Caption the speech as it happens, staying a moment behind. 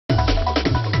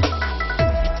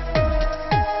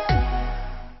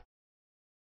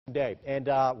day. And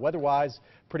weather-wise,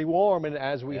 pretty warm. And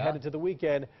as we head Yeah. into the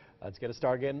weekend, it's going to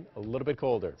start getting a little bit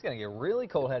colder. It's going to get really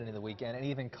cold heading into the weekend and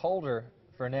even colder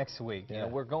for next week. Yeah. You know,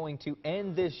 we're going to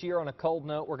end this year on a cold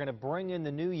note. We're going to bring in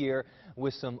the new year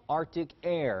with some Arctic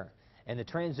air. And the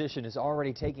transition is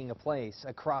already taking place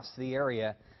across the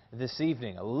area this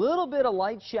evening. A little bit of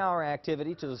light shower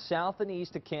activity to the south and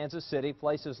east of Kansas City.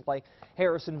 Places like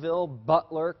Harrisonville,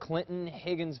 Butler, Clinton,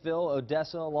 Higginsville,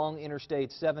 Odessa along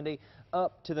Interstate 70.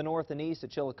 Up to the north and east at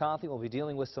Chillicothe, we'll be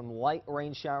dealing with some light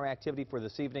rain shower activity for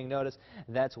this evening. Notice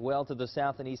that's well to the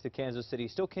south and east of Kansas City.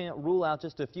 Still can't rule out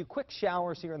just a few quick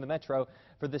showers here in the metro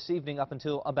for this evening up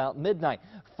until about midnight.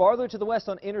 Farther to the west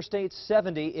on Interstate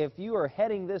 70, if you are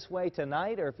heading this way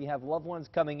tonight or if you have loved ones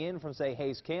coming in from, say,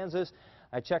 Hays, Kansas,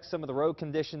 I checked some of the road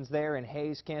conditions there in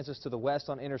Hays, Kansas to the west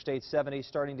on Interstate 70,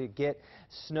 starting to get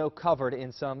snow covered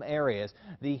in some areas.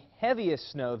 The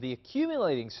heaviest snow, the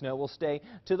accumulating snow, will stay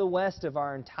to the west of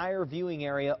our entire viewing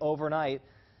area overnight.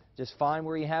 Just find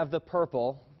where you have the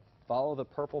purple. Follow the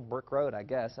purple brick road, I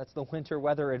guess. That's the winter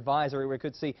weather advisory. We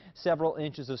could see several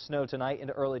inches of snow tonight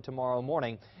and early tomorrow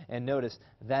morning. And notice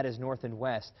that is north and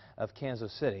west of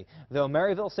Kansas City. Though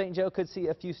Maryville, St. Joe could see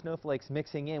a few snowflakes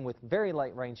mixing in with very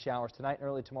light rain showers tonight and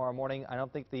early tomorrow morning. I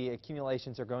don't think the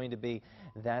accumulations are going to be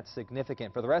that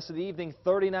significant. For the rest of the evening,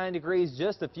 39 degrees,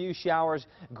 just a few showers.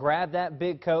 Grab that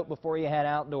big coat before you head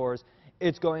outdoors.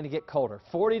 It's going to get colder.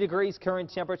 40 degrees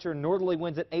current temperature, northerly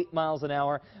winds at 8 miles an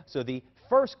hour. So the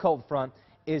first cold front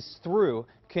is through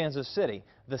Kansas City.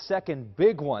 The second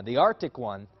big one, the Arctic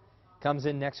one, comes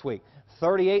in next week.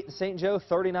 38 in St. Joe,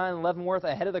 39 in Leavenworth.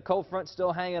 Ahead of the cold front,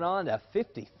 still hanging on to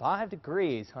 55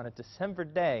 degrees on a December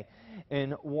day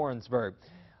in Warrensburg.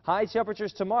 High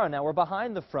temperatures tomorrow. Now we're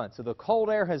behind the front, so the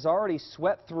cold air has already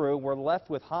swept through. We're left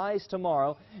with highs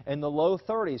tomorrow in the low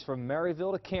 30s from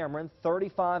Maryville to Cameron,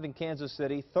 35 in Kansas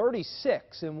City,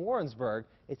 36 in Warrensburg.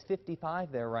 It's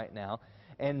 55 there right now.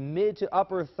 And mid to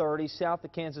upper 30s south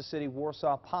of Kansas City,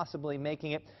 Warsaw, possibly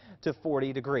making it to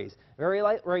 40 degrees. Very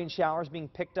light rain showers being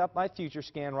picked up by Future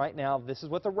Scan right now. This is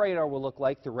what the radar will look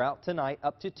like throughout tonight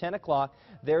up to 10 o'clock.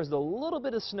 There's the little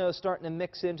bit of snow starting to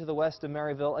mix into the west of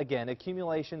Maryville. Again,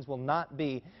 accumulations will not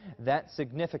be that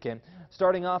significant.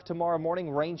 Starting off tomorrow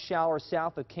morning, rain showers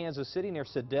south of Kansas City near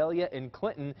Sedalia and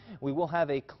Clinton. We will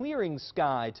have a clearing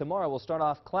sky. Tomorrow will start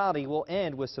off cloudy. We'll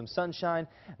end with some sunshine.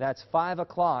 That's 5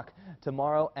 o'clock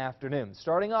tomorrow afternoon.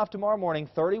 Starting off tomorrow morning,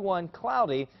 31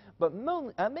 cloudy, but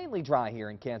mainly dry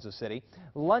here in Kansas City.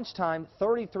 Lunchtime,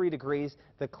 33 degrees.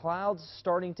 The clouds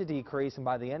starting to decrease, and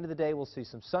by the end of the day, we'll see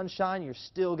some sunshine. You're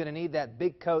still going to need that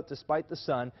big coat despite the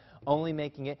sun, only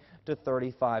making it to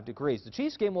 35 degrees. The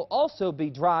Chiefs game will also be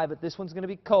dry, but this one's going to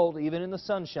be cold, even in the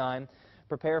sunshine.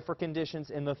 Prepare for conditions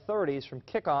in the 30s from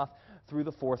kickoff through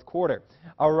the fourth quarter.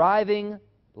 Arriving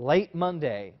late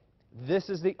Monday, this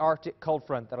is the Arctic cold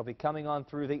front that'll be coming on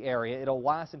through the area. It'll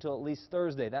last until at least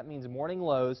Thursday. That means morning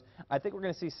lows. I think we're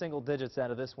going to see single digits out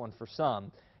of this one for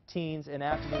some. Teens and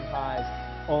afternoon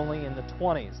highs only in the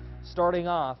 20s. Starting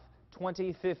off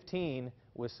 2015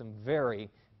 with some very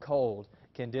cold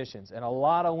conditions and a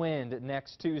lot of wind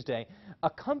next Tuesday.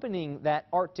 Accompanying that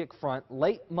Arctic front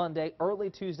late Monday, early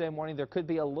Tuesday morning, there could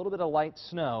be a little bit of light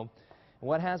snow.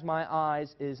 What has my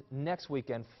eyes is next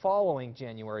weekend following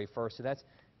January 1st. So that's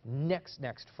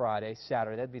next Friday,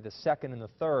 Saturday. That'd be the 2nd and the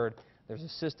 3rd. There's a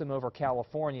system over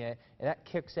California, and that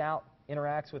kicks out,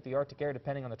 interacts with the Arctic air.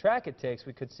 Depending on the track it takes,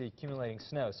 we could see accumulating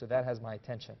snow, so that has my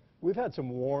attention. We've had some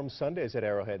warm Sundays at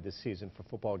Arrowhead this season for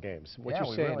football games. What Yeah, you're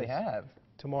we saying really is have.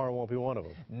 tomorrow won't be one of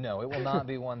them. No, it will not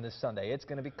be one this Sunday. It's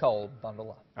going to be cold. Bundle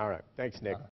up. All right. Thanks, Nick.